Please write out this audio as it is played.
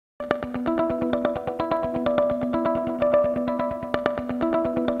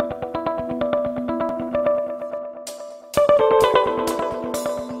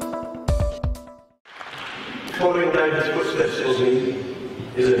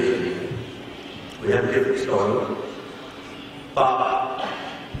unity. We have different styles, but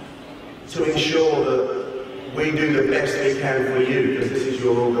to ensure that we do the best we can for you, because this is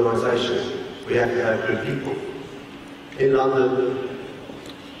your organisation, we have to have good people. In London,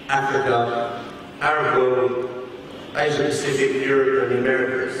 Africa, Arab world, Asia Pacific, Europe and the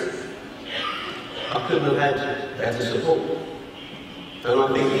Americas, I couldn't have had better support. And I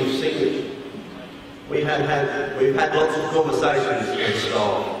think you've seen it. We've had lots of conversations with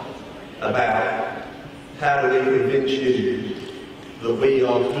staff about how do we convince you that we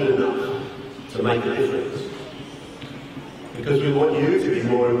are good enough to make a difference. Because we want you to be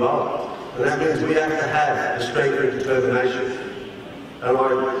more involved. And that means we have to have the strength and determination. And I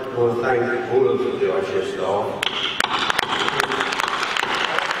want to thank all of the ITF staff.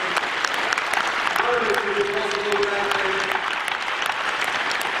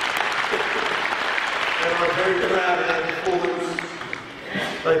 And I'm very proud of their performance.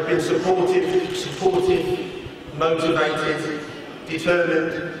 They've been supportive, motivated,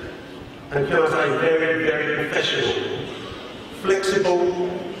 determined, and can I say very, very professional, flexible,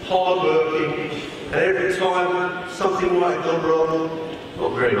 hard-working, and every time something might have gone wrong,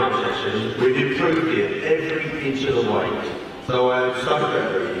 not very much actually, we've improved here every inch of the way. So I am so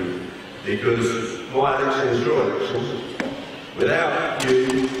proud of you, because my election is your election. Without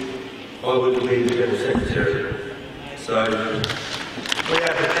you, I wouldn't be the General Secretary. So we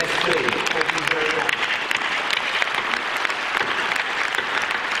have the best team. Thank you very much.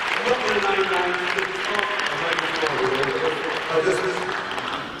 I'm not going to name names.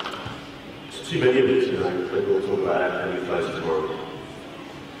 It's too many of us, you know. We'll talk about that when we close tomorrow.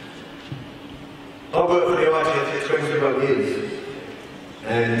 I've worked for the ITF for 21 years,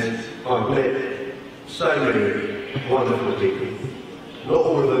 and I've met so many wonderful people. Not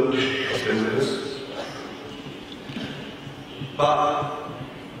all of them are still with us, but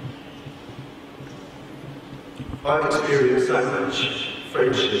I've experienced so much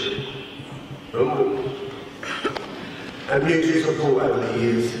friendship and mutual support over the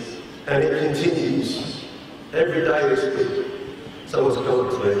years, and it continues. Every day this week, someone's come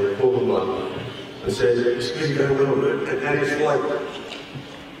up to me, more than one, and said, it's really going on, and it's like,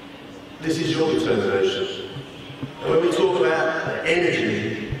 this is your determination. And when we talk about the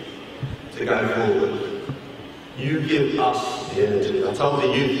energy to go forward, you give us the energy. I told the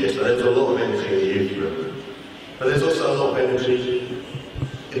youth yesterday, there's a lot of energy in the youth group, but there's also a lot of energy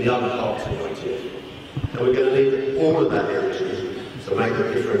in the other parts of the ITF. And we're going to need all of that energy to make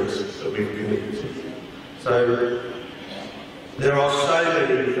the difference that we've committed to. So, there are so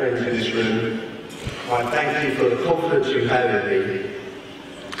many friends in this room. I thank you for the confidence you have in me.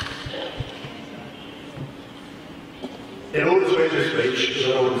 In order to end this speech, because I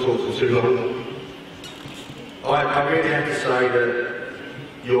don't want to talk for too long, I really have to say that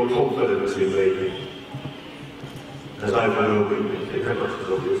your confidence in me has overwhelmed me. I think that much is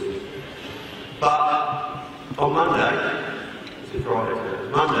obvious. But on Monday, it's Friday,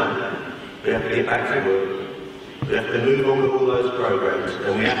 Monday, we have to get back to work. We have to move on with all those programs,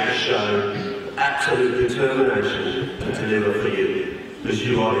 and we have to show absolute determination to deliver for you, because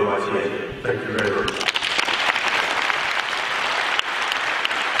you are the ITF. Thank you very much.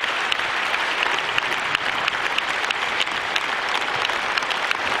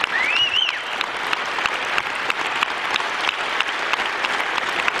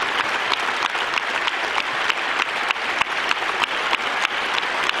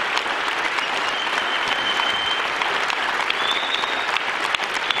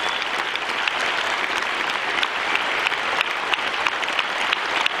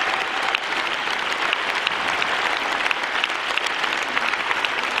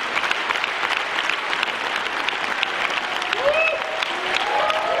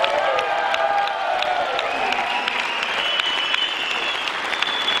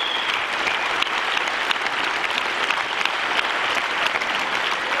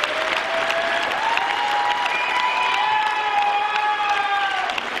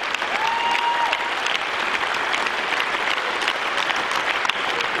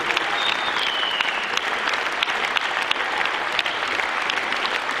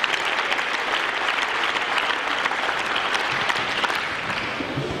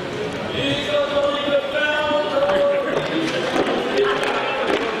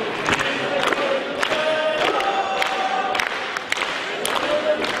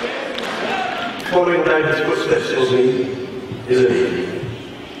 Following David's footsteps was unity.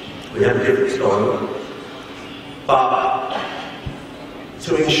 We have different styles, but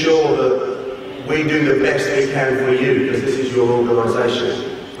to ensure that we do the best we can for you, because this is your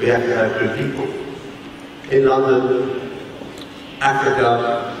organisation, we have to have good people. In London,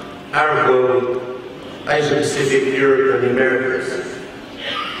 Africa, Arab world, Asia Pacific, Europe and the Americas.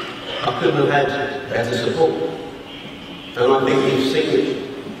 I couldn't have had better support. And I think you've seen it.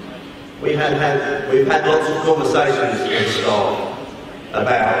 We've had lots of conversations with staff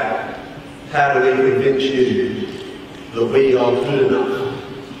about how do we convince you that we are good enough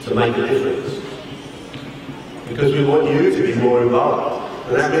to make a difference. Because we want you to be more involved.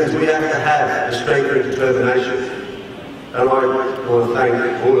 And that means we have to have the strength and determination. And I want to thank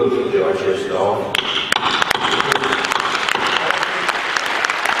all of the ITF staff.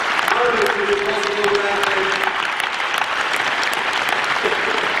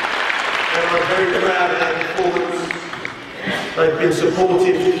 And I'm very proud of their performance. They've been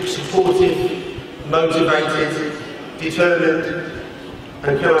supportive, motivated, determined,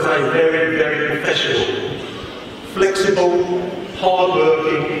 and can I say very, very professional, flexible,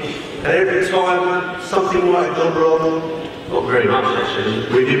 hard-working, and every time something might have gone wrong, not very much actually,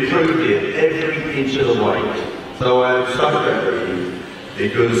 we've improved it every inch of the way. So I am so proud of you,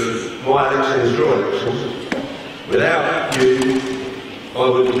 because my election is your election. Without you, I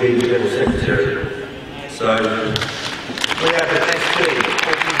wouldn't be the General Secretary. So we have the best team.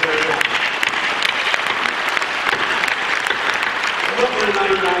 Thank you very much. I'm not going to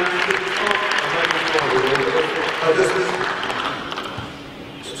name names,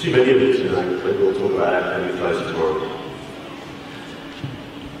 it's too many of you tonight, but we'll talk about that when we close tomorrow.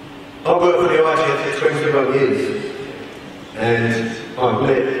 I've worked for the ITF for 21 years, and I've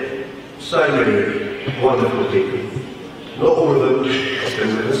met so many wonderful people. Not all of them are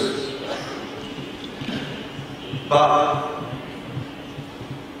still with us, but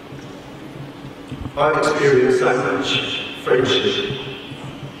I've experienced so much friendship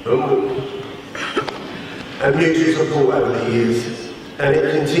and mutual support over the years, and it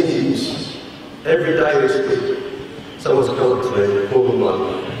continues. Every day this week, someone's come up to me, more than one,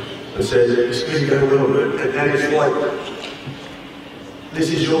 and said, it's really going well, and it's like, this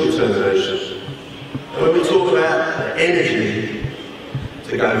is your determination. And when we talk about the energy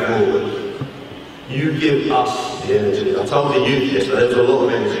to go forward, you give us the energy. I told the youth yesterday, there was a lot of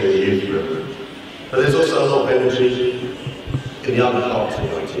energy in the youth group, but there's also a lot of energy in the other parts of the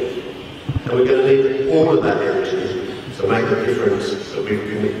ITF. And we're going to need all of that energy to make the difference that we've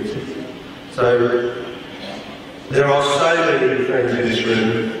committed to. So, there are so many friends in this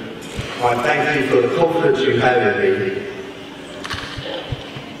room. I thank you for the confidence you have in me.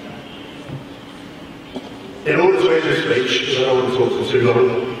 In order to end this speech, because I don't want to talk for too long,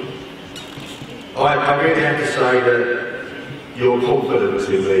 I really have to say that your confidence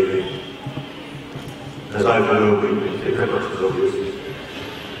in me has overwhelmed me. I think that much is obvious.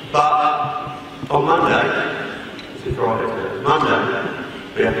 But on Monday, it's Friday, Monday,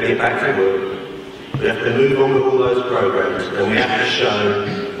 we have to get back to work. We have to move on with all those programs, and we have to show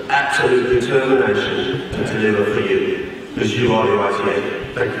absolute determination to deliver for you, because you are the ITF.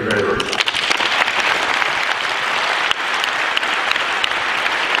 Thank you very much.